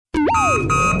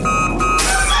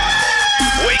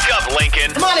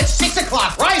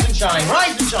o'clock. Rise and shine,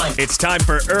 rise and shine. It's time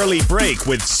for Early Break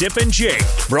with Sip and Jake,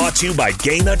 brought to you by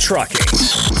Gaina Trucking.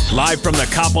 Live from the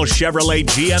Koppel Chevrolet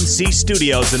GMC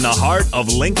studios in the heart of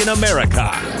Lincoln, America.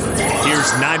 Here's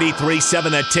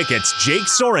 93.7 The Ticket's Jake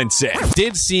Sorensen.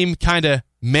 Did seem kind of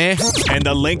meh. And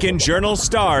the Lincoln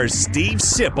Journal-Star's Steve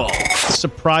Sipple.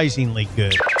 Surprisingly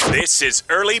good. This is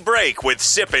Early Break with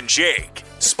Sip and Jake,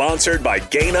 sponsored by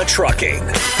Gaina Trucking.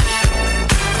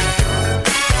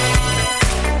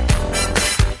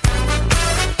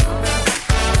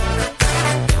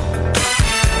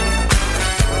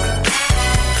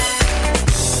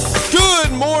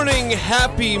 Good morning,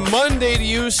 happy Monday to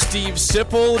you, Steve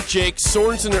Sipple, Jake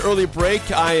Sorensen, an Early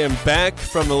Break. I am back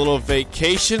from a little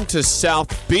vacation to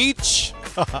South Beach.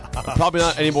 Probably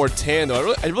not any more tan,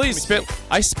 though.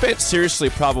 I spent seriously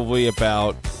probably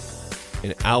about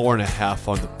an hour and a half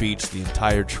on the beach the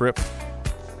entire trip.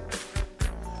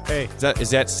 Hey,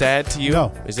 is that sad to you?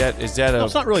 No. Is that it's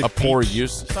not really a poor beach.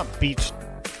 use? It's not beach.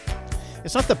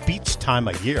 It's not the beach time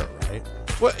of year, right?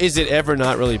 Well, is it ever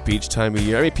not really beach time of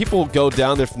year? I mean, people go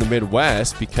down there from the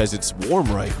Midwest because it's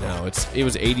warm right now. It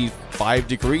was 85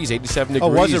 degrees, 87 degrees.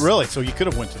 Oh, was it really? So you could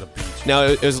have went to the beach. Now,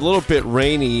 it was a little bit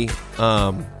rainy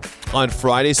on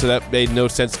Friday, so that made no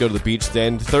sense to go to the beach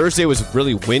then. Thursday was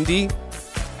really windy.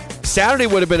 Saturday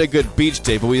would have been a good beach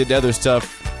day, but we did other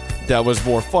stuff that was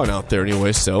more fun out there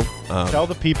anyway. So tell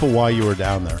the people why you were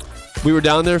down there. We were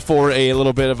down there for a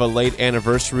little bit of a late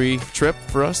anniversary trip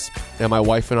for us, and my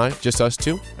wife and I, just us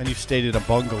two. And you stayed at a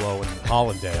bungalow in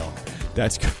Hollandale.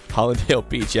 That's Hollandale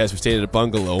Beach. Yes, we stayed at a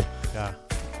bungalow. Yeah.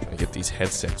 I get these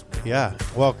headsets. Yeah.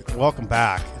 Well, welcome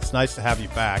back. It's nice to have you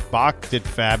back. Bach did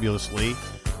fabulously.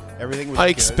 Everything was I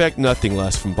good. expect nothing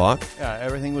less from Bach. Yeah,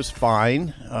 everything was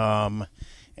fine.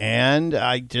 And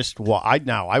I just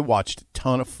I watched a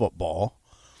ton of football.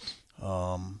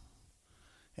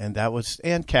 And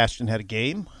Cashton had a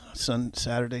game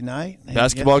Saturday night.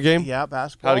 Basketball game? Yeah,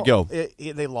 basketball. How'd it go?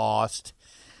 They lost.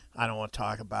 I don't want to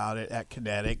talk about it. At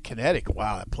Kinetic. Kinetic,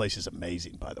 wow, that place is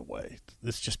amazing, by the way.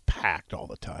 It's just packed all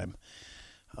the time.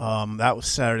 That was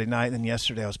Saturday night. And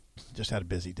yesterday I just had a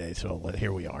busy day, so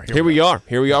here we are. Here we are.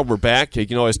 We're back. You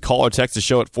can always call or text the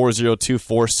show at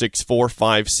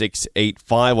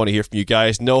 402-464-5685. I want to hear from you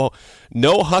guys. No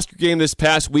Husker game this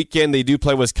past weekend. They do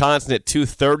play Wisconsin at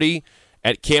 2:30.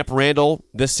 At Camp Randall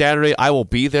this Saturday. I will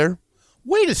be there.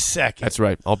 Wait a second. That's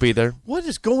right. I'll be there. What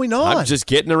is going on? I'm just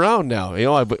getting around now.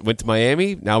 I went to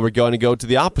Miami. Now we're going to go to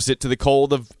the opposite, to the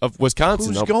cold of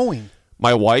Wisconsin. Who's going?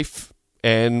 My wife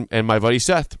and my buddy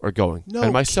Seth are going. No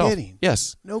and myself. kidding.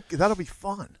 Yes. No, that'll be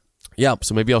fun. Yeah,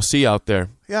 so maybe I'll see you out there.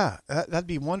 Yeah, that'd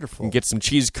be wonderful. And get some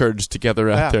cheese curds together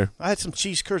out there. I had some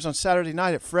cheese curds on Saturday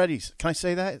night at Freddy's. Can I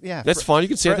say that? Yeah. That's fine. You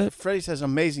can say that. Freddy's has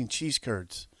amazing cheese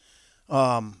curds.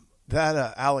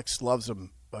 That Alex loves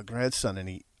them, grandson,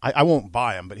 and I won't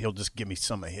buy them, but he'll just give me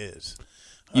some of his.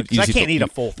 I can't eat a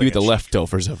full thing. You eat the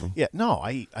leftovers of them. Yeah, no,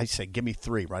 I say give me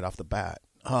 3 right off the bat.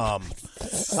 How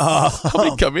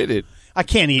many come in it? I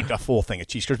can't eat a full thing of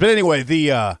cheese curds, but anyway,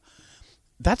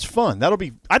 that's fun. I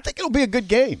think it'll be a good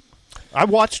game. I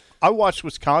watched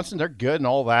Wisconsin. They're good and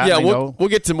all that. Yeah, we'll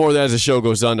get to more of that as the show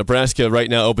goes on. Nebraska right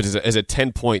now opens as a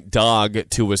 10-point dog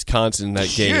to Wisconsin in that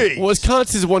game.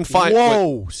 Wisconsin's won 5.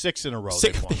 Whoa, 6 in a row.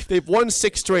 They've won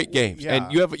 6 straight games, yeah.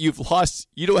 and you've lost.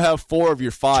 You don't have 4 of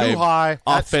your 5 too high.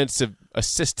 offensive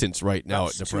assistants right now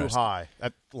at Nebraska. Too high.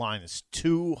 That line is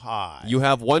too high. You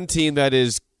have one team that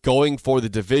is going for the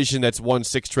division that's won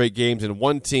 6 straight games, and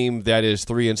one team that is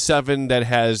 3-7 that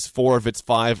has 4 of its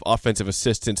 5 offensive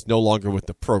assistants no longer with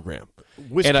the program,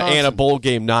 and a bowl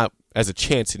game not as a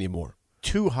chance anymore.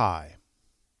 Too high.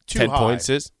 10 points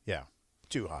is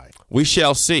too high. We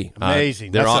shall see.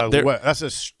 Amazing. That's a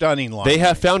stunning line. They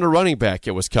have found a running back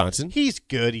at Wisconsin. He's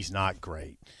good. He's not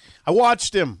great. I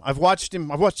watched him. I've watched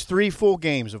 3 full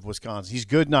games of Wisconsin. He's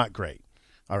good, not great.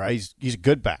 All right. He's a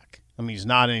good back. I mean, he's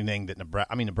not anything that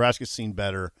Nebraska's seen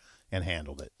better and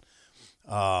handled it.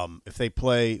 If they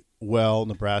play well,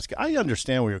 Nebraska, I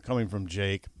understand where you're coming from,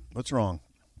 Jake. What's wrong?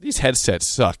 These headsets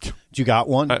suck. You got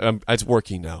one? It's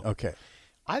working now. Okay.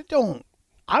 I'm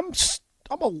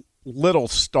a little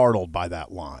startled by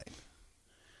that line.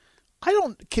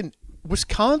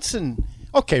 Wisconsin,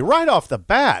 okay, right off the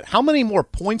bat, how many more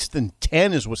points than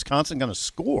 10 is Wisconsin going to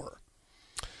score?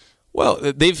 Well,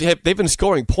 they've been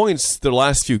scoring points the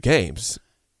last few games.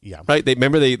 Yeah. Right? They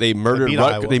murdered they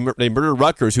murdered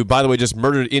Rutgers, who, by the way, just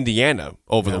murdered Indiana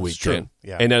over the weekend.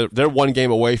 Yeah. And they're one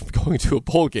game away from going to a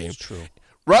bowl game. It's true.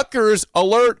 Rutgers,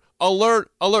 alert,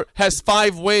 has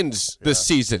 5 wins this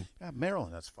season. Yeah,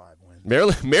 Maryland has 5 wins.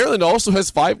 Maryland also has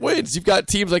 5 wins. You've got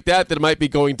teams like that might be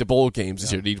going to bowl games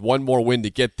this year. Need one more win to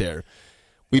get there.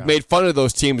 We've made fun of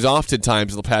those teams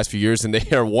oftentimes in the past few years, and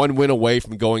they are one win away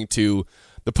from going to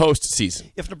the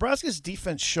postseason. If Nebraska's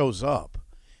defense shows up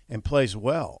and plays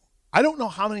well, I don't know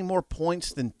how many more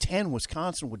points than 10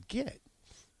 Wisconsin would get.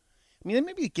 I mean,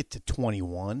 maybe get to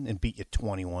 21 and beat you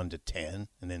 21-10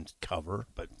 and then cover,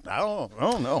 but I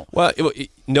don't know. Well,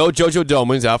 no JoJo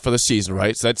Doman's out for the season,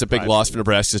 right? So that's a big Right. loss for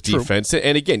Nebraska's defense.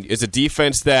 And again, it's a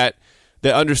defense that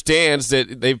understands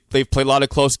that they've played a lot of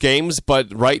close games, but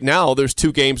right now there's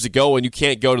 2 games to go and you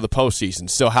can't go to the postseason.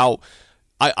 So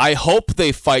I hope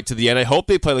they fight to the end. I hope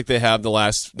they play like they have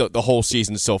the whole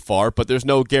season so far, but there's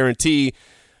no guarantee.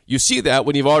 You see that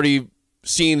when you've already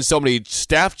seen so many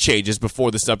staff changes before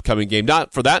this upcoming game,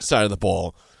 not for that side of the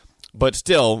ball, but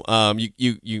still,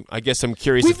 I guess I'm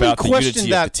curious about the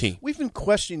unity of the team. We've been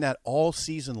questioning that all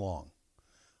season long.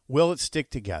 Will it stick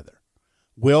together?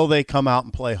 Will they come out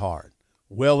and play hard?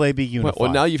 Will they be unified?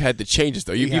 Well, now you've had the changes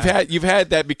though. You've had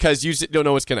that because you don't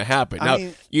know what's going to happen. Now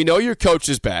you know your coach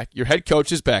is back. Your head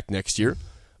coach is back next year.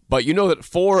 But you know that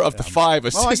 4 of the 5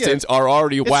 assistants are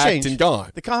already whacked and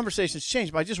gone. The conversation's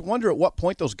changed, but I just wonder at what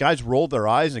point those guys roll their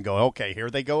eyes and go, okay, here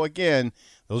they go again.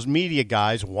 Those media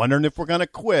guys wondering if we're going to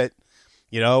quit.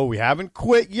 You know, we haven't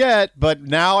quit yet, but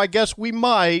now I guess we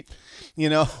might. You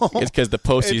know, it's because the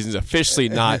postseason's officially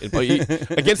not. But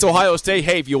against Ohio State,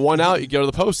 hey, if you won out, you go to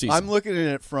the postseason. I'm looking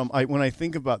at it from when I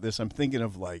think about this, I'm thinking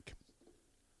of like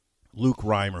Luke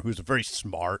Reimer, who's very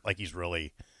smart, like he's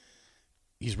really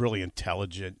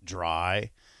intelligent,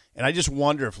 dry. And I just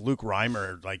wonder if Luke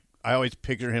Reimer, like, I always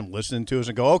picture him listening to us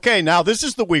and go, okay, now this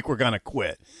is the week we're going to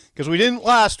quit. Because we didn't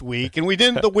last week, and we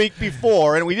didn't the week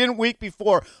before, and we didn't week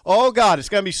before. Oh, God, it's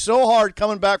going to be so hard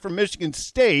coming back from Michigan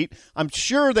State. I'm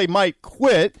sure they might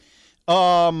quit.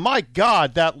 My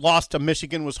God, that loss to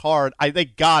Michigan was hard. They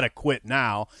got to quit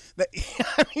now.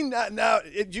 I mean, now,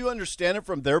 do you understand it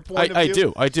from their point of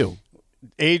view? I do.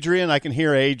 Adrian, I can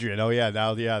hear Adrian. Oh, yeah,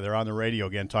 now they're on the radio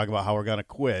again talking about how we're going to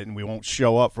quit and we won't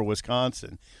show up for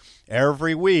Wisconsin.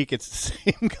 Every week it's the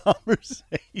same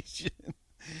conversation.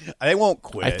 They won't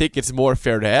quit. I think it's more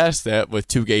fair to ask that with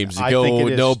 2 games to go,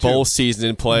 no bowl season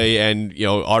in play, and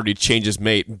already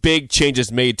big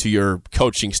changes made to your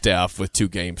coaching staff with 2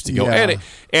 games to go, and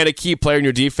a key player in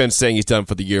your defense saying he's done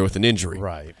for the year with an injury.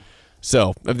 Right.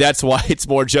 So that's why it's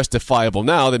more justifiable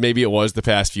now than maybe it was the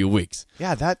past few weeks.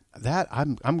 Yeah, that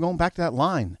I'm going back to that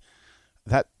line.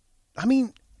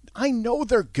 I know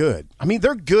they're good. I mean,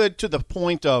 they're good to the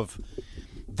point of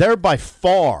they're by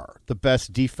far the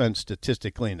best defense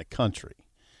statistically in the country.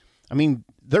 I mean,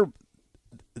 their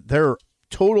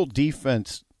total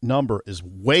defense number is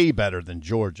way better than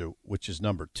Georgia, which is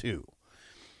number 2.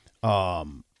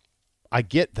 I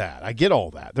get that. I get all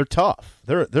that. They're tough.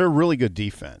 They're a really good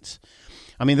defense.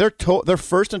 I mean, they're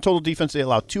first in total defense. They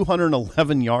allow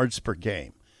 211 yards per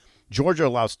game. Georgia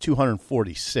allows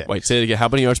 246. Wait, say it again. How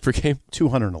many yards per game?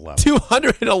 211.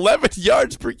 211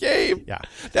 yards per game. Yeah,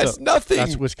 that's nothing.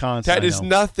 That's Wisconsin. That is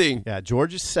nothing. Yeah,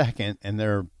 Georgia's second, and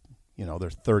they're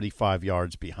 35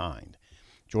 yards behind.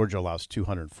 Georgia allows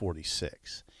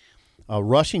 246.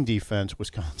 Rushing defense,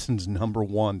 Wisconsin's number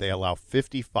 1. They allow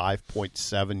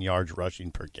 55.7 yards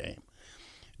rushing per game.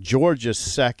 Georgia's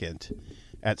second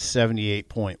at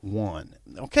 78.1.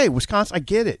 Okay, Wisconsin, I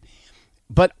get it.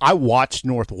 But I watched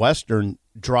Northwestern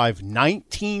drive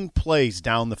 19 plays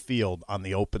down the field on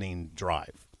the opening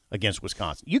drive against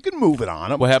Wisconsin. You can move it on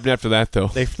them. What happened after that, though?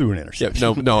 They threw an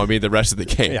interception. Yeah, no, I mean the rest of the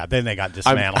game. Yeah, then they got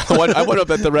dismantled. I wonder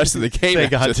about the rest of the game. They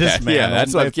got dismantled. Yeah,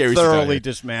 that's what I'm curious about. Thoroughly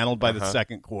dismantled by the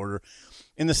second quarter.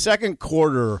 In the second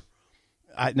quarter,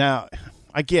 I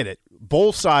get it.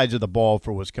 Both sides of the ball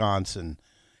for Wisconsin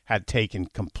had taken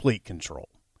complete control.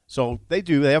 So they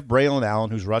have Braylon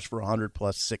Allen, who's rushed for 100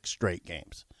 plus 6 straight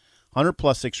games. 100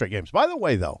 plus 6 straight games. By the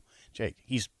way, though, Jake,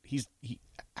 he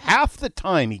half the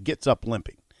time he gets up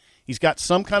limping. He's got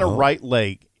some kind of right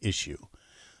leg issue.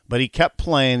 But he kept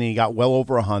playing, and he got well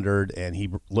over 100, and he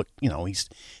looked, he's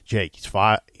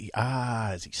 5,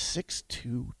 is he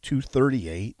 6'2",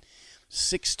 238?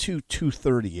 6'2",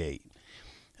 238.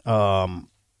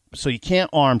 So you can't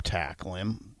arm tackle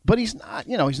him, but he's not,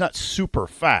 he's not super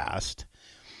fast.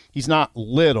 He's not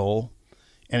little,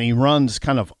 and he runs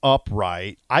kind of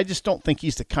upright. I just don't think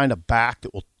he's the kind of back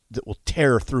that will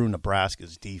tear through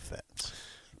Nebraska's defense.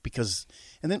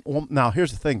 Now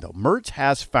here's the thing though, Mertz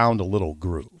has found a little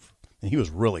groove, and he was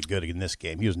really good in this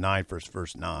game. He was 9 for his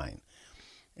first 9,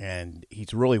 and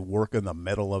he's really working the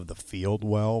middle of the field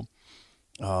well.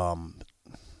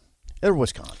 They're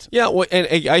Wisconsin. Yeah, well, and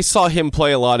I saw him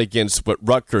play a lot against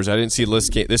Rutgers. I didn't see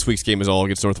this week's game is all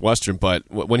against Northwestern, but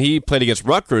when he played against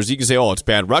Rutgers, you can say, oh, it's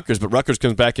bad Rutgers, but Rutgers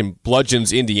comes back and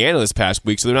bludgeons Indiana this past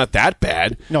week, so they're not that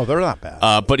bad. No, they're not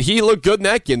bad. But he looked good in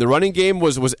that game. The running game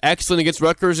was excellent against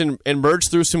Rutgers and merged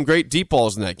through some great deep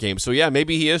balls in that game. So, yeah,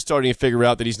 maybe he is starting to figure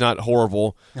out that he's not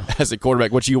horrible as a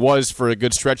quarterback, which he was for a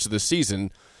good stretch of the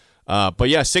season. But,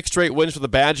 yeah, 6 straight wins for the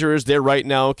Badgers. They're right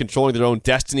now controlling their own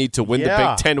destiny to win the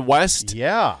Big Ten West.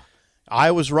 Yeah.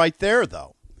 Iowa's right there,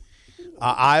 though.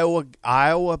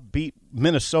 Iowa beat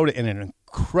Minnesota in an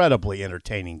incredibly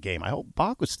entertaining game. I hope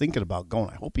Bach was thinking about going.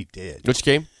 I hope he did. Which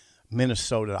game?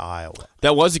 Minnesota, Iowa.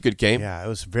 That was a good game. Yeah, it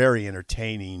was very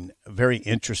entertaining, a very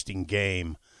interesting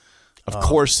game. Of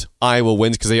course, Iowa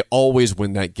wins because they always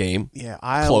win that game. Yeah,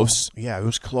 Iowa. Close. Yeah, it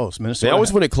was close. Minnesota. They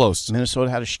always win it close.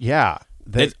 Minnesota had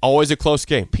It's always a close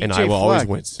game, and Iowa always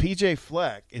wins. PJ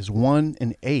Fleck is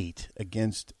 1-8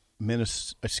 against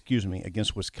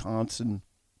against Wisconsin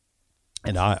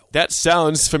and Iowa. That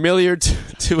sounds familiar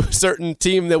to a certain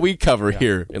team that we cover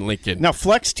here in Lincoln. Now,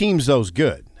 Fleck's team's those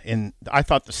good, and I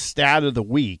thought the stat of the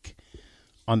week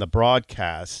on the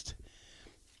broadcast,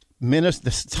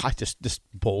 this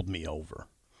bowled me over.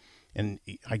 And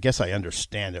I guess I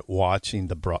understand it watching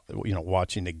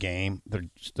the game. Their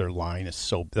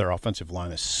offensive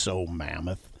line is so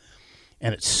mammoth,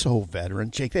 and it's so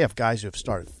veteran. Jake, they have guys who have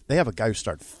started. They have a guy who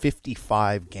started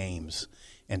 55 games,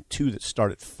 and 2 that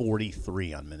started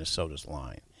 43 on Minnesota's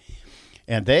line,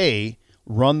 and they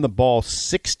run the ball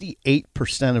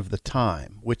 68% of the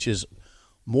time, which is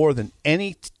more than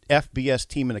any FBS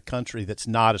team in the country that's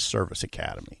not a service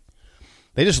academy.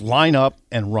 They just line up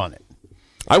and run it.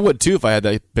 I would too if I had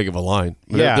that big of a line.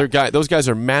 Yeah, those guys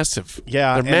are massive.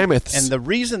 Yeah, they're mammoths. And the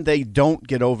reason they don't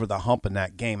get over the hump in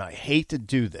that game, I hate to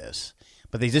do this,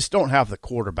 but they just don't have the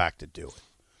quarterback to do it.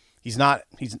 He's not.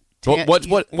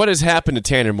 What has happened to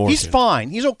Tanner Morgan? He's fine.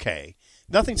 He's okay.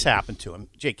 Nothing's happened to him,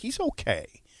 Jake. He's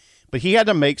okay, but he had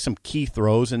to make some key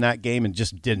throws in that game and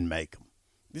just didn't make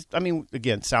them. I mean,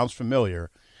 again, sounds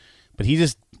familiar, but he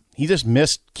just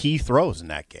missed key throws in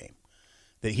that game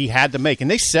that he had to make, and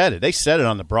they said it. They said it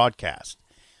on the broadcast.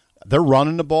 They're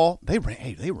running the ball. They ran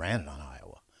it on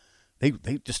Iowa. They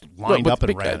just lined up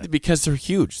and ran it because they're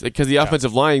huge. Because the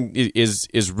offensive line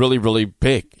is really really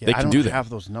big. Yeah, they can do that. I don't have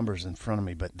those numbers in front of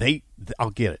me, but I'll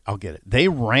get it. They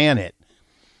ran it.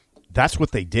 That's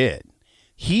what they did.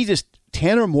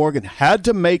 Tanner Morgan had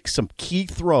to make some key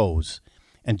throws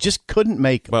and just couldn't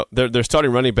make them. Well, their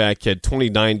starting running back had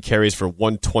 29 carries for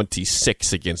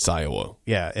 126 against Iowa.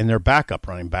 Yeah, and their backup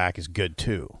running back is good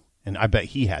too, and I bet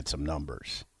he had some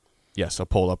numbers. Yes, I'll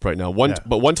pull it up right now.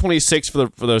 But 126 for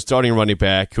the starting running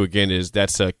back, who again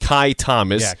that's Kai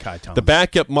Thomas. Yeah, Kai Thomas. The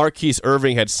backup Marquise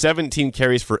Irving had 17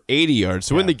 carries for 80 yards.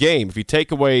 So in the game, if you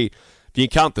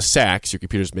count the sacks, your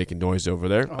computer's making noise over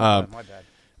there. My bad.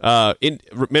 In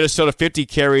Minnesota, 50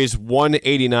 carries,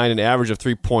 189, an average of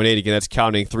 3.8. Again, that's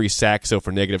counting 3 sacks, so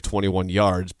for negative 21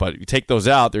 yards. But if you take those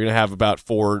out, they're going to have about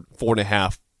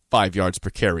 4.5, 5 yards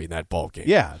per carry in that ball game.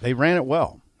 Yeah, they ran it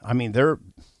well. I mean, it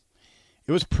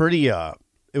was pretty.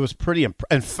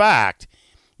 In fact,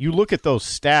 you look at those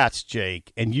stats,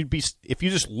 Jake, and if you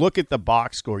just look at the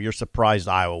box score, you're surprised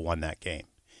Iowa won that game.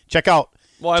 Check out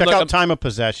time of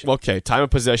possession. Okay, time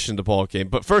of possession of the ball game.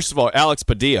 But first of all, Alex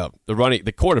Padilla,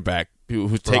 the quarterback,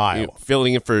 who's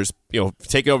filling in for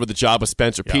taking over the job of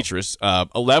Spencer Petras,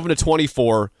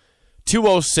 11-24,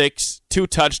 206, 2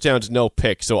 touchdowns, no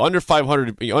picks. So under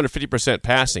 500, under 50%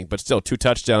 passing, but still 2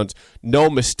 touchdowns, no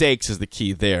mistakes is the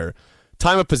key there.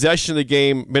 Time of possession of the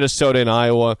game, Minnesota and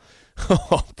Iowa.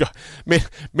 Oh God,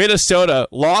 Minnesota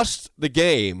lost the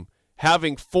game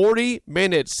having 40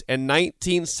 minutes and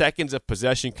 19 seconds of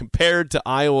possession compared to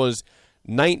Iowa's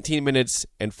 19 minutes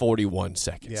and 41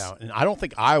 seconds. Yeah, and I don't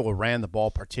think Iowa ran the ball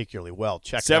particularly well.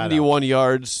 Check 71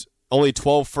 yards, only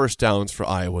 12 first downs for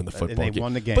Iowa in the football game. And they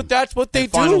won the game. But that's what they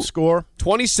do. Final score?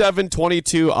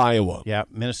 27-22 Iowa. Yeah,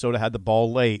 Minnesota had the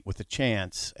ball late with a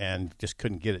chance and just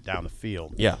couldn't get it down the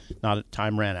field. Yeah.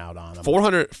 Time ran out on them.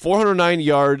 409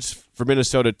 yards for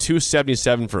Minnesota,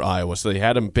 277 for Iowa. So they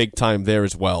had them big time there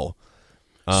as well.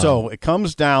 So it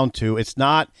comes down to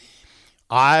Wisconsin's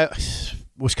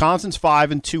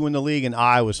 5-2 in the league and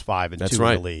Iowa's 5-2 in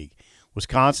the league.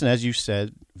 Wisconsin, as you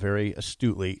said very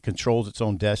astutely, controls its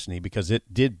own destiny because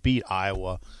it did beat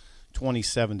Iowa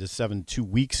 27-7 2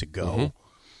 weeks ago. Mm-hmm.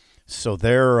 So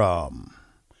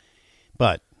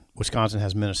but Wisconsin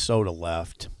has Minnesota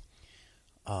left.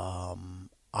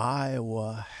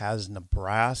 Iowa has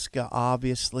Nebraska,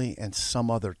 obviously, and some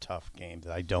other tough game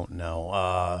that I don't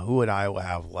know. Who would Iowa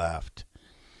have left?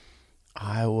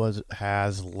 Iowa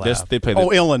has left. Yes, they play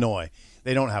Illinois.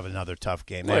 They don't have another tough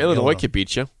game. Well, Illinois could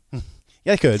beat you.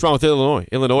 Yeah, they could. What's wrong with Illinois?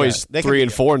 Illinois is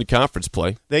 3-4 in conference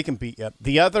play. They can beat you.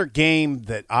 The other game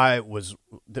that a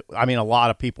lot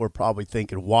of people are probably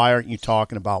thinking, why aren't you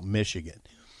talking about Michigan?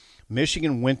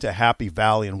 Michigan went to Happy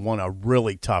Valley and won a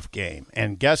really tough game.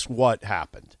 And guess what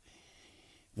happened?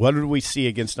 What did we see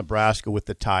against Nebraska with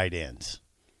the tight ends?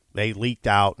 They leaked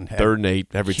out and had 3rd and 8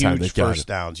 every time they got first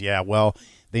downs. Yeah, well,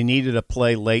 they needed a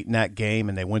play late in that game,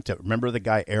 and they went to – remember the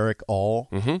guy Eric All,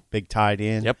 big tight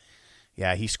end? Yep.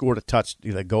 Yeah, he scored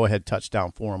a go-ahead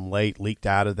touchdown for him late, leaked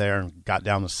out of there, and got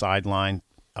down the sideline.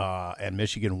 And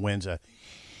Michigan wins a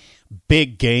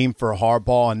big game for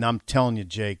Harbaugh. And I'm telling you,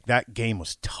 Jake, that game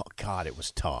was tough. God, it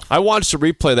was tough. I watched a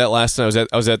replay of that last night.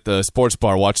 I was at the sports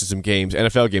bar watching some games,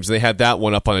 NFL games, and they had that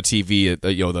one up on the TV.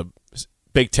 The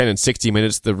Big Ten in 60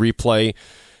 minutes. The replay,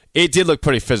 it did look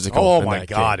pretty physical. Oh my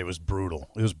God, game. It was brutal.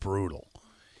 It was brutal.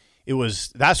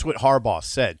 That's what Harbaugh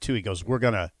said too. He goes, "We're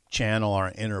gonna channel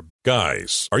our inner."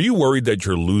 Guys, are you worried that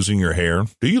you're losing your hair?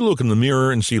 Do you look in the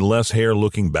mirror and see less hair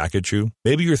looking back at you?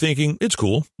 Maybe you're thinking, it's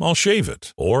cool, I'll shave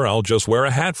it. Or I'll just wear a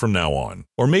hat from now on.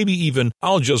 Or maybe even,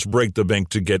 I'll just break the bank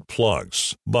to get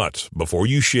plugs. But before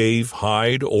you shave,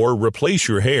 hide, or replace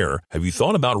your hair, have you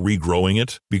thought about regrowing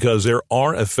it? Because there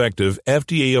are effective,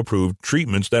 FDA-approved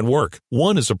treatments that work.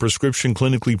 One is a prescription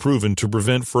clinically proven to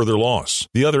prevent further loss.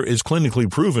 The other is clinically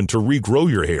proven to regrow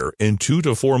your hair in 2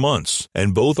 to 4 months.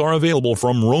 And both are available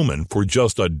from Roman for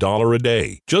just $1 a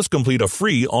day. Just complete a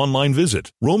free online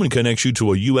visit. Roman connects you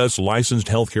to a U.S. licensed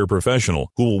healthcare professional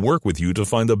who will work with you to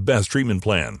find the best treatment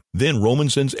plan. Then Roman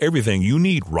sends everything you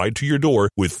need right to your door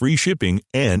with free shipping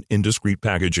and in discreet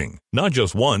packaging. Not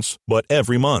just once, but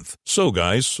every month. So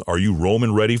guys, are you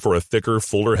Roman ready for a thicker,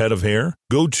 fuller head of hair?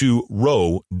 Go to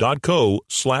ro.co/regrow.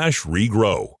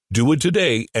 Do it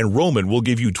today, and Roman will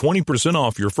give you 20%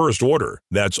 off your first order.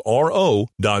 That's ro.co/regrow.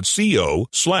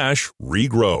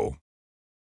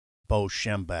 Bo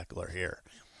Schembechler here.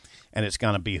 And it's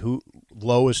going to be who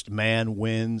lowest man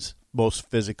wins, most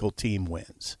physical team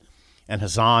wins. And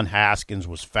Hassan Haskins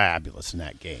was fabulous in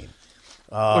that game.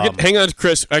 Hang on,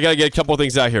 Chris. I got to get a couple of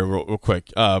things out here real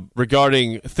quick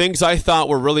regarding things I thought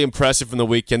were really impressive from the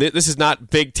weekend. This is not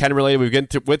Big Ten related. We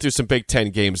went through some Big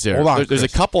Ten games there. Hold on, there's a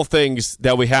couple things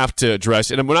that we have to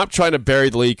address, and we're not trying to bury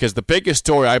the league because the biggest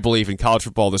story I believe in college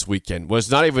football this weekend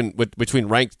was not even between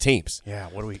ranked teams. Yeah,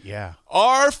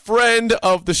 Our friend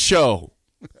of the show,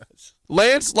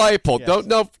 Lance Leipold.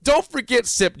 Yes. Don't forget,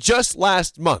 Sip. Just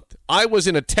last month, I was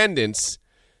in attendance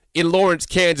in Lawrence,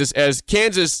 Kansas, as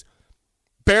Kansas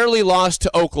barely lost to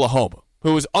Oklahoma,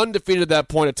 who was undefeated at that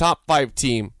point, a top 5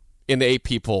 team in the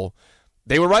AP poll.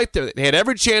 They were right there. They had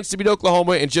every chance to beat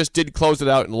Oklahoma and just did close it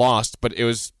out and lost, but it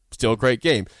was still a great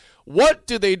game. What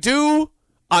do they do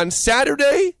on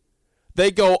Saturday? They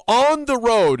go on the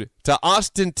road to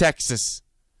Austin, Texas.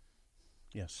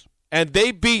 Yes. And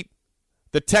they beat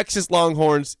the Texas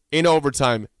Longhorns in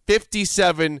overtime,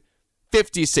 57-56.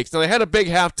 Now, they had a big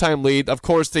halftime lead. Of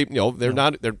course, they're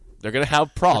going to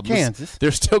have problems. They're Kansas.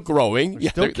 They're still growing.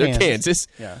 They're Kansas.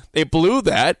 Yeah. They blew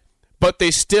that, but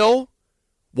they still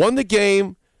won the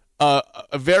game. A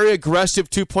very aggressive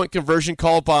 2-point conversion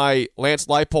called by Lance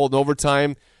Leipold in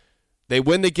overtime. They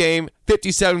win the game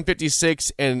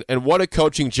 57-56, and what a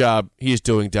coaching job he's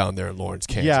doing down there in Lawrence,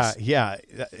 Kansas. Yeah.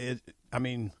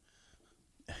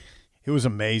 It was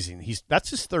amazing. That's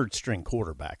his third-string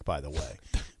quarterback, by the way,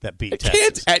 that beat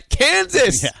Texas. At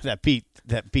Kansas! Yeah,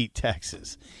 that beat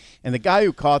Texas. And the guy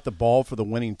who caught the ball for the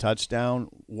winning touchdown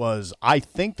I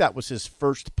think that was his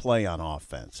first play on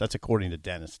offense. That's according to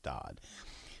Dennis Dodd.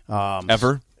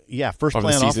 Ever? Yeah, first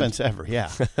play on offense ever,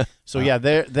 yeah. So, yeah,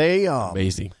 they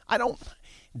amazing.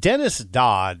 Dennis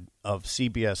Dodd of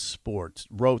CBS Sports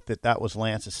wrote that was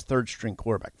Lance's third-string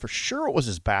quarterback. For sure it was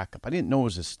his backup. I didn't know it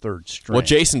was his third string. Well,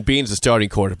 Jason Bean's the starting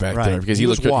quarterback there because he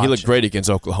looked great against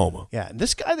Oklahoma. Yeah, and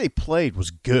this guy they played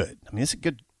was good. I mean, it's a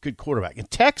good quarterback.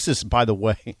 And Texas, by the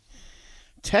way,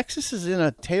 Texas is in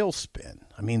a tailspin.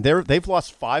 I mean, they've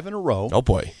lost 5 in a row. Oh,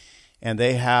 boy. And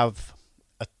they have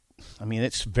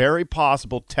it's very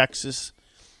possible Texas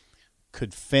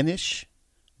could finish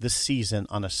the season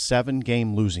on a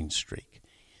 7-game losing streak.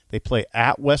 They play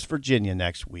at West Virginia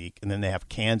next week, and then they have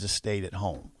Kansas State at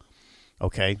home.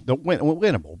 Okay? They're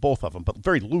winnable, both of them, but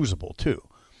very losable, too.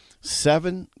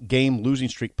 7-game losing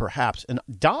streak, perhaps. And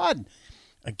Dodd,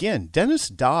 again, Dennis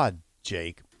Dodd,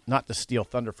 Jake, not to steal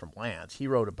thunder from Lance, he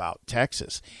wrote about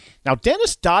Texas. Now,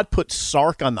 Dennis Dodd put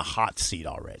Sark on the hot seat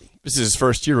already. This is his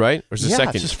first year, right? Or is it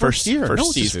second? It's his first year.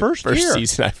 First season. It's his first year.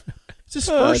 It's his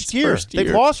first year.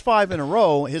 They've lost 5 in a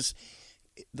row.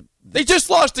 They just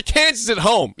lost to Kansas at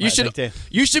home. You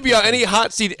should be on any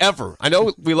hot seat ever. I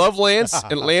know we love Lance,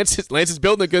 and Lance is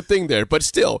building a good thing there, but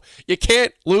still, you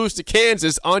can't lose to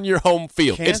Kansas on your home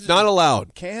field. It's not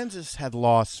allowed. Kansas had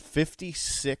lost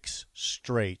 56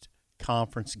 straight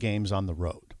conference games on the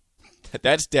road.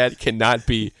 That stat cannot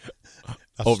be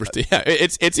overstated. Yeah,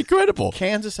 it's incredible.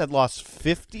 Kansas had lost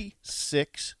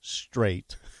 56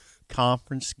 straight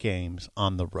conference games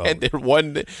on the road, and their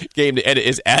one game to end it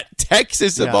is at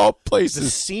Texas of all places. The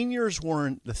seniors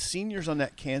on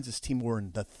that Kansas team were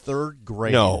in the third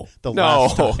grade. The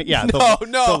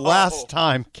last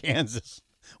time Kansas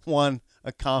won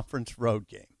a conference road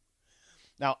game.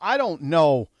 Now I don't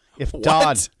know if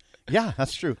Dodd. Yeah,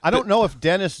 that's true. I don't know if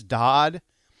Dennis Dodd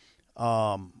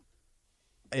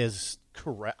is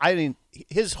correct.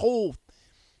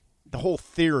 The whole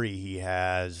theory he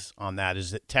has on that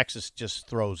is that Texas just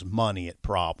throws money at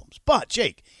problems. But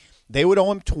Jake, they would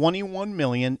owe him $21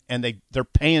 million, and they're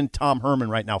paying Tom Herman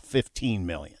right now $15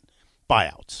 million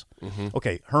buyouts. Mm-hmm.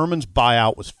 Okay, Herman's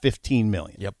buyout was $15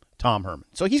 million. Yep, Tom Herman.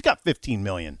 So he's got $15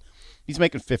 million. He's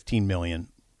making $15 million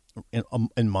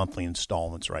in monthly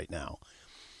installments right now.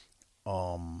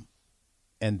 And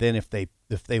then if they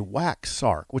whack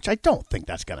Sark, which I don't think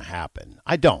that's going to happen,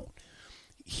 I don't.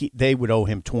 They would owe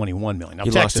him $21 million. Now,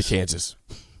 he lost to Kansas.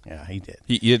 Yeah, he did.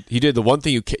 He did the one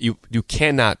thing you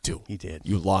cannot do. He did.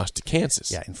 You lost to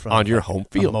Kansas. Yeah, in front on of your home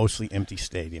field, a mostly empty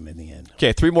stadium in the end.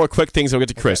 Okay, 3 more quick things. I'll get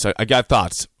to Chris. Okay. I got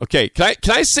thoughts. Okay, can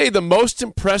I say the most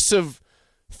impressive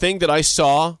thing that I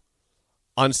saw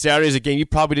on Saturday is a game you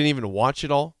probably didn't even watch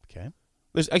at all. Okay,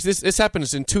 this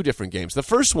happens in 2 different games. The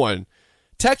first one,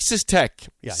 Texas Tech.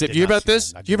 Yeah, do you hear about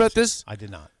this? Did you hear about this? I did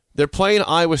not. They're playing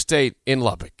Iowa State in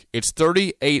Lubbock. It's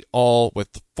 38-all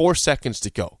with 4 seconds to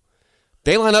go.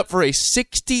 They line up for a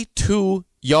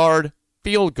 62-yard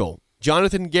field goal.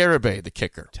 Jonathan Garibay, the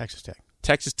kicker. Texas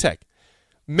Tech.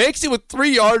 Makes it with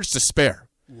 3 yards to spare.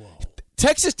 Whoa.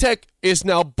 Texas Tech is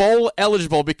now bowl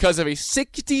eligible because of a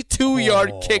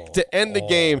 62-yard kick to end the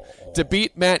game to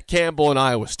beat Matt Campbell and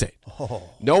Iowa State.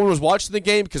 No one was watching the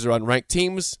game because they're unranked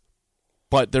teams.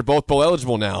 But they're both bowl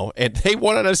eligible now, and they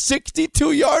won on a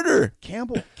 62-yarder.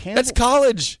 Campbell, that's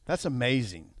college. That's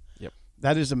amazing. Yep,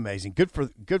 that is amazing.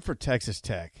 Good for Texas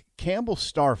Tech. Campbell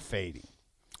star fading.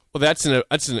 Well, that's an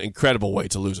incredible way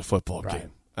to lose a football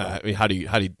game. I mean, how do you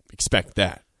expect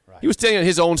that? Right. He was standing on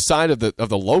his own side of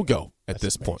the logo at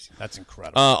this point. That's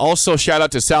incredible. Also, shout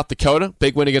out to South Dakota.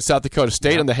 Big win against South Dakota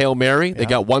State on the Hail Mary. They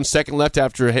got 1 second left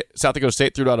after South Dakota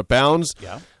State threw it out of bounds.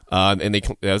 Yeah. And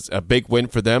that's a big win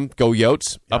for them. Go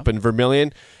Yotes up in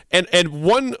Vermilion. And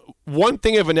one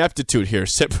thing of ineptitude here,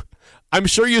 Sip. I'm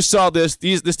sure you saw this.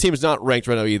 This team is not ranked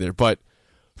right now either, but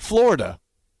Florida.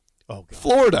 Oh, God.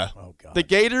 Florida. Oh, God. The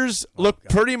Gators look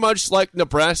pretty much like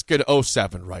Nebraska in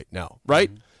 07 right now, right?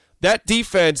 Mm-hmm. That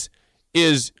defense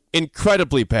is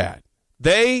incredibly bad.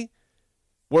 They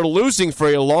were losing for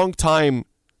a long time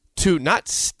to not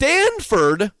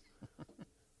Stanford,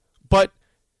 but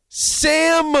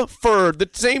Samford, the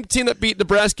same team that beat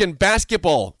Nebraska in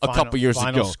basketball a couple years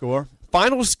ago.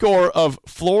 Final score of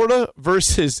Florida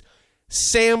versus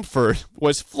Samford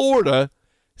was Florida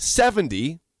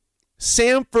 70,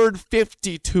 Samford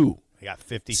 52. They got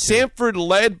 52. Samford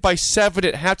led by 7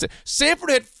 at halftime. Samford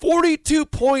had 42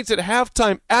 points at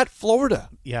halftime at Florida.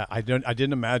 Yeah, I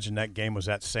didn't imagine that game was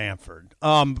at Samford.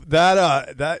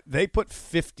 That they put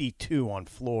 52 on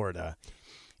Florida.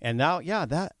 And now,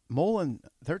 that Mullen,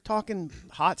 they're talking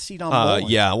hot seat on Mullen.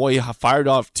 Yeah, well, he fired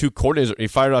off 2 coordinators. He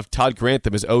fired off Todd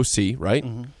Grantham as OC, right?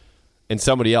 Mm-hmm. And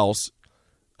somebody else.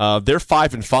 They're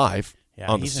 5-5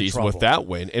 on the season with that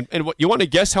win. And what, you want to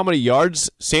guess how many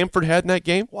yards Samford had in that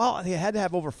game? Well, they had to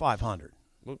have over 500.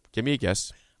 Well, give me a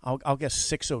guess. I'll guess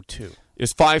 602.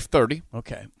 It's 530.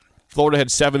 Okay. Florida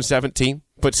had 717.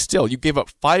 But still, you gave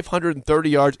up 530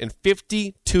 yards and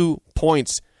 52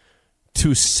 points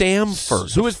to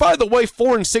Samford, who is, by the way,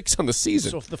 4-6 on the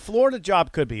season. So if the Florida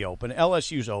job could be open,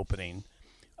 LSU's opening,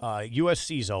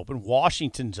 USC's open,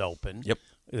 Washington's open. Yep.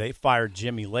 They fired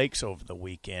Jimmy Lakes over the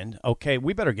weekend. Okay,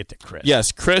 we better get to Chris.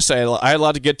 Yes, Chris, I had a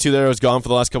lot to get to there. I was gone for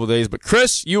the last couple of days. But,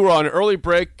 Chris, you were on an early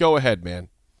break. Go ahead, man.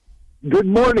 Good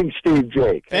morning, Steve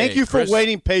Jake. Thank you for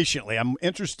waiting patiently. I'm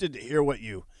interested to hear what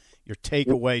your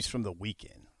takeaways from the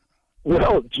weekend.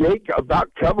 Well, Jake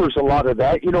about covers a lot of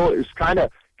that. You know, it's kind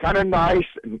of nice,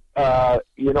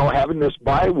 having this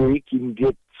bye week. You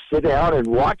can sit down and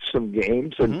watch some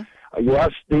games. And,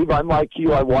 Steve, I'm like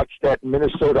you. I watched that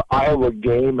Minnesota-Iowa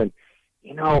game. And,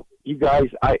 you guys,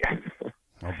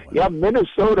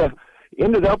 Minnesota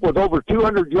ended up with over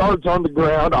 200 yards on the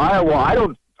ground. Iowa, I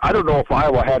don't know if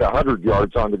Iowa had 100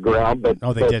 yards on the ground. But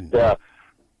no, they didn't.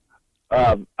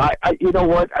 You know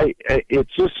what?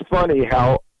 It's just funny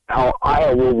how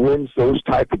Iowa wins those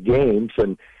type of games,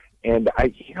 and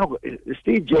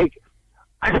Steve, Jake,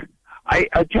 I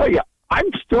tell you, I'm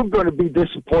still going to be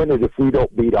disappointed if we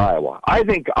don't beat Iowa. I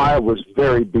think Iowa's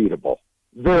very beatable.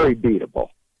 Very beatable.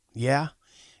 Yeah.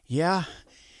 The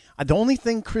only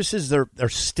thing, Chris, is they're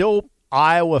still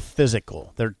Iowa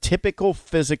physical. They're typical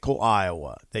physical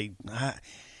Iowa.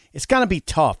 It's going to be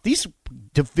tough. These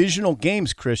divisional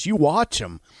games, Chris, you watch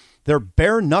them. They're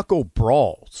bare-knuckle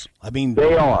brawls. I mean,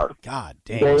 they are. God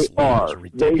damn. They are.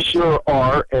 They sure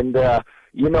are. And,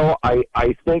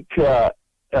 I think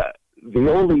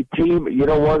the only team, one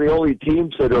of the only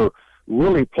teams that are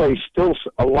really play still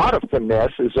a lot of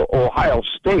finesse is Ohio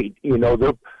State. They're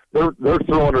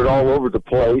throwing it all over the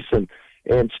place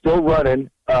and still running.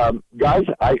 Guys,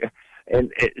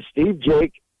 Steve,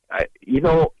 Jake,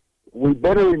 we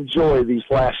better enjoy these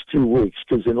last 2 weeks,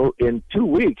 because in 2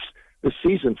 weeks, the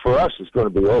season for us is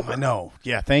going to be over. I know.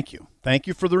 Yeah, thank you. Thank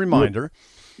you for the reminder.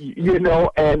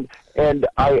 And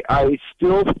I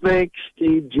still think,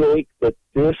 Steve, Jake, that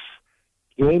this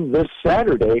game this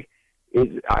Saturday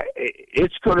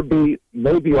it's going to be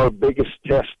maybe our biggest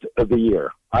test of the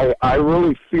year. I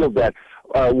really feel that.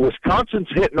 Wisconsin's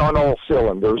hitting on all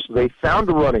cylinders. They found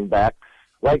a running back.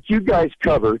 Like you guys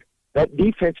covered, that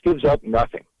defense gives up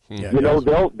nothing. Yeah,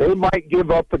 they might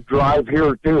give up a drive here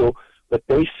or two, but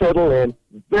they settle in.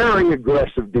 Very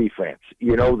aggressive defense.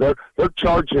 They're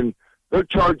charging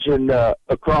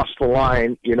across the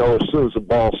line, as soon as the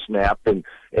ball snapped,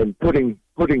 and putting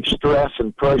stress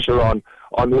and pressure on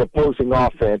the opposing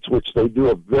offense, which they do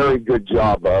a very good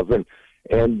job of. And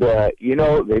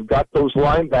they've got those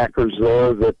linebackers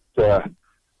there that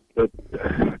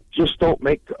just don't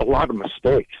make a lot of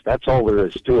mistakes. That's all there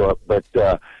is to it. But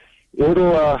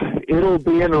it'll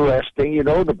be interesting.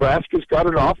 Nebraska's got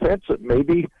an offense that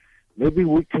maybe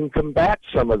we can combat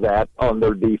some of that on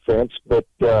their defense. But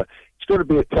it's going to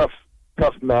be a tough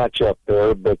matchup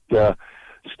there. But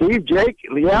Steve, Jake,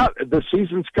 yeah, the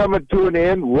season's coming to an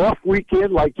end. Rough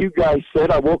weekend, like you guys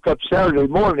said. I woke up Saturday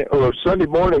morning or Sunday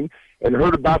morning and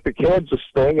heard about the Kansas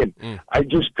thing, and I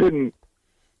just couldn't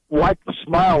wipe the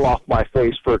smile off my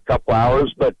face for a couple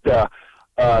hours. But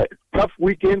tough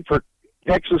weekend for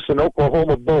Texas and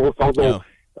Oklahoma both, although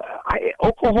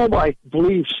Oklahoma, I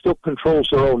believe, still controls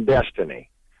their own destiny.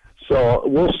 So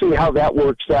we'll see how that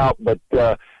works out. But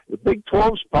the Big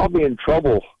 12's probably in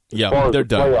trouble as far as the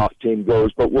playoff team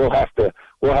goes, but we'll have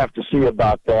to see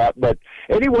about that. But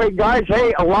anyway, guys,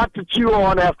 hey, a lot to chew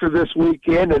on after this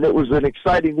weekend, and it was an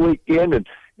exciting weekend. And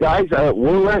guys,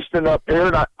 we're listening up here,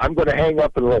 and I'm going to hang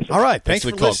up and listen. All right, thanks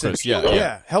for listening. Chris.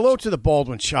 Yeah. Hello to the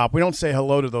Baldwin Shop. We don't say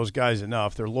hello to those guys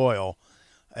enough. They're loyal,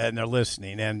 and they're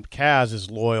listening. And Kaz is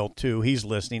loyal too. He's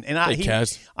listening. And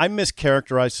Kaz. I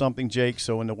mischaracterized something, Jake.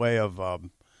 So in the way of,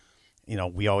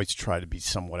 we always try to be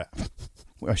somewhat.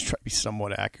 We always try to be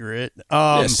somewhat accurate.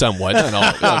 Somewhat.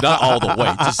 Not all the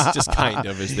way. Just kind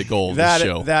of is the goal of the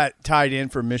show. That tied in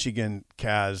for Michigan,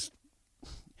 Kaz.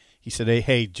 He said,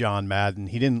 hey, John Madden.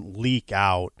 He didn't leak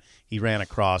out. He ran a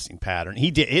crossing pattern.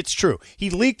 He did. It's true. He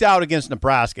leaked out against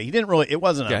Nebraska. He didn't really. It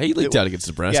wasn't. He leaked out against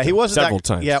Nebraska. Yeah, he wasn't several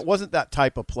times. Yeah, it wasn't that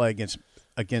type of play against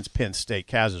Penn State.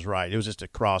 Kaz is right. It was just a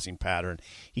crossing pattern.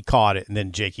 He caught it, and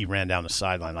then Jake, he ran down the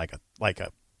sideline like a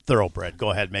thoroughbred.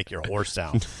 Go ahead, make your horse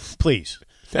sound, please.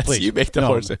 Please. You make the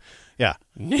horse sound. Yeah.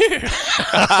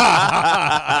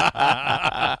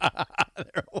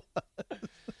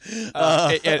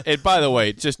 And by the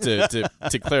way, just to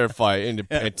clarify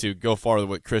and to go farther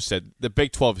what Chris said, the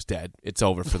Big 12 is dead. It's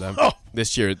over for them.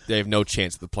 This year, they have no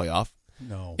chance of the playoff.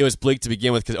 No. It was bleak to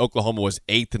begin with because Oklahoma was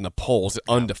 8th in the polls,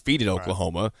 undefeated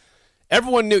Oklahoma.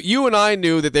 Everyone knew, you and I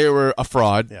knew that they were a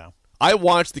fraud. Yeah. I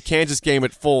watched the Kansas game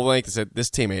at full length and said,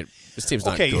 this team's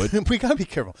not good. We got to be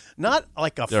careful. Not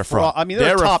like a They're fraud. I mean,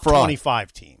 they're a top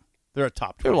 25 team. They're a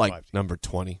top 25 They're like team. number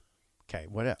 20. Okay,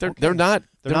 whatever. They're not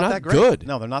that great. good.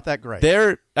 No, they're not that great.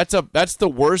 That's the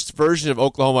worst version of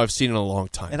Oklahoma I've seen in a long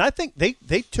time. And I think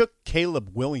they took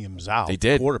Caleb Williams out. They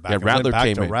did. Quarterback. Yeah, and Rattler went back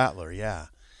came to in. Rattler, yeah.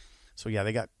 So, yeah,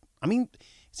 they got – I mean,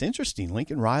 it's interesting.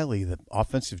 Lincoln Riley, the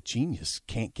offensive genius,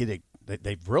 can't get it.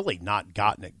 They've really not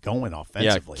gotten it going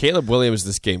offensively. Yeah, Caleb Williams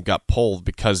this game got pulled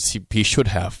because he should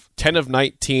have. 10 of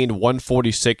 19,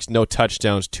 146, no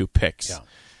touchdowns, 2 picks. Yeah.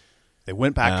 They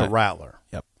went back to Rattler.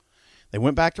 Yep. They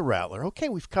went back to Rattler. Okay,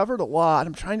 we've covered a lot.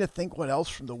 I'm trying to think what else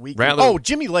from the weekend. Rattler,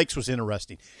 Jimmy Lakes was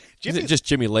interesting. Is it just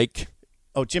Jimmy Lake?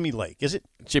 Oh, Jimmy Lake. Is it?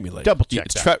 Jimmy Lake. Double check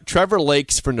that. Trevor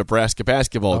Lakes for Nebraska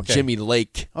basketball. Okay. Jimmy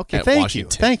Lake at thank Washington. you.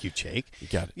 Thank you, Jake. You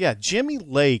got it. Yeah, Jimmy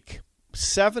Lake,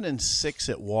 7-6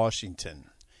 at Washington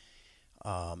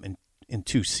in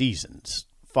 2 seasons,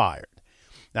 fired.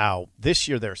 Now, this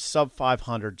year they're sub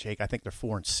 500, Jake. I think they're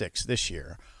 4-6 this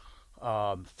year.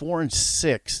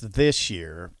 4-6 this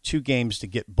year, 2 games to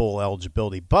get bowl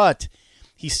eligibility. But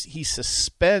he's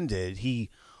suspended. He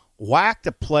whacked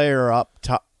a player up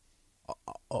top.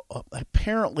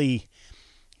 Apparently,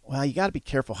 well, you got to be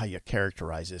careful how you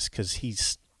characterize this because he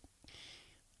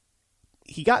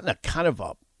got in a kind of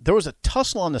a – there was a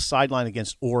tussle on the sideline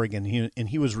against Oregon, and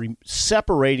he was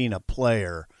separating a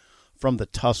player from the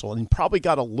tussle, and he probably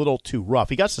got a little too rough.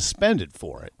 He got suspended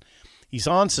for it. He's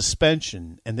on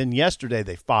suspension, and then yesterday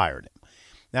they fired him.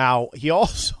 Now, he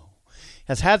also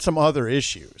has had some other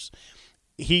issues.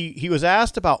 He was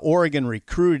asked about Oregon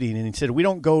recruiting, and he said, we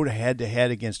don't go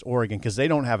head-to-head against Oregon because they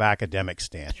don't have academic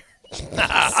standards.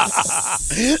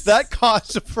 That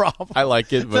caused a problem. I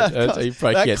like it, but you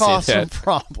probably can't caused say that. some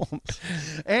problems.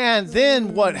 And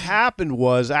then what happened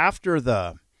was after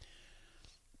the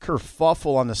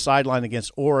kerfuffle on the sideline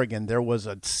against Oregon, there was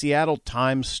a Seattle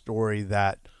Times story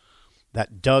that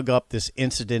dug up this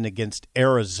incident against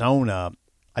Arizona.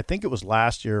 I think it was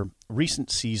last year,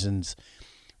 recent seasons.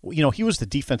 You know, he was the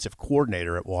defensive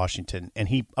coordinator at Washington, and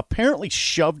he apparently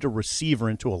shoved a receiver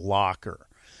into a locker,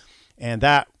 and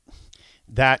that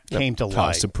came to light.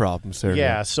 Caused some problems there.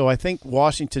 Yeah, so I think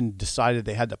Washington decided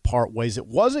they had to part ways. It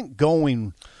wasn't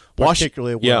going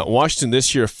particularly well. Yeah, Washington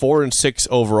this year 4-6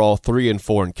 overall,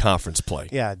 3-4 in conference play.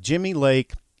 Yeah, Jimmy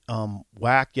Lake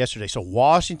whacked yesterday. So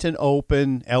Washington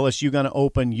open, LSU going to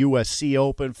open, USC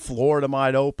open, Florida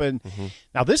might open. Mm-hmm.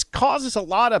 Now this causes a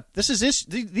lot of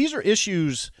these are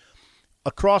issues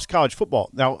across college football.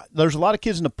 Now there's a lot of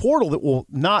kids in the portal that will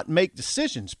not make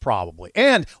decisions probably.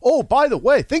 And by the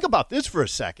way, think about this for a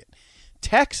second.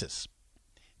 Texas.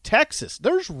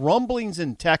 There's rumblings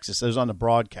in Texas. I was on the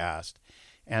broadcast,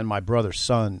 and my brother's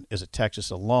son is a Texas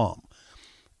alum,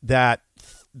 that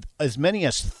as many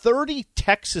as 30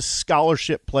 Texas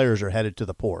scholarship players are headed to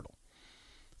the portal.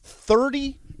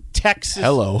 30 Texas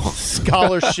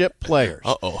scholarship players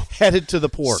headed to the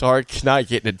portal. Sark not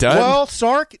getting it done. Well,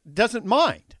 Sark doesn't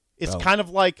mind. It's kind of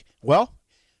like, we're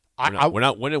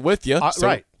not winning with you.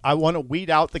 Right. I want to weed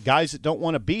out the guys that don't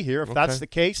want to be here. If that's the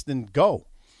case, then go.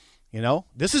 You know,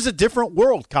 this is a different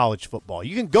world, college football.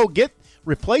 You can go get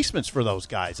replacements for those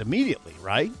guys immediately,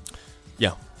 right?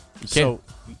 Yeah. So,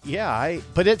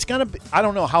 but it's going to be – I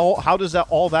don't know. How does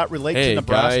all that relate to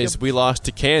Nebraska? Hey, guys, we lost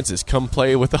to Kansas. Come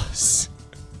play with us.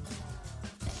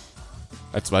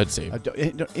 That's what I'd say.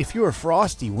 If you were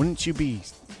Frosty, wouldn't you be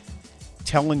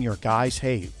telling your guys,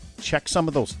 hey, check some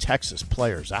of those Texas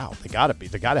players out? They got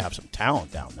to have some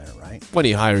talent down there, right? When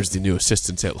he hires the new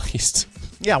assistants, at least.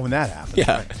 Yeah, when that happens.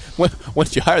 Yeah. Right.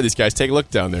 Once you hire these guys, take a look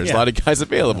down there. There's a lot of guys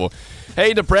available.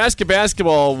 Hey, Nebraska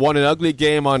basketball won an ugly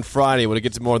game on Friday. We'll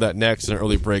get to more of that next in an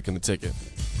early break in the ticket.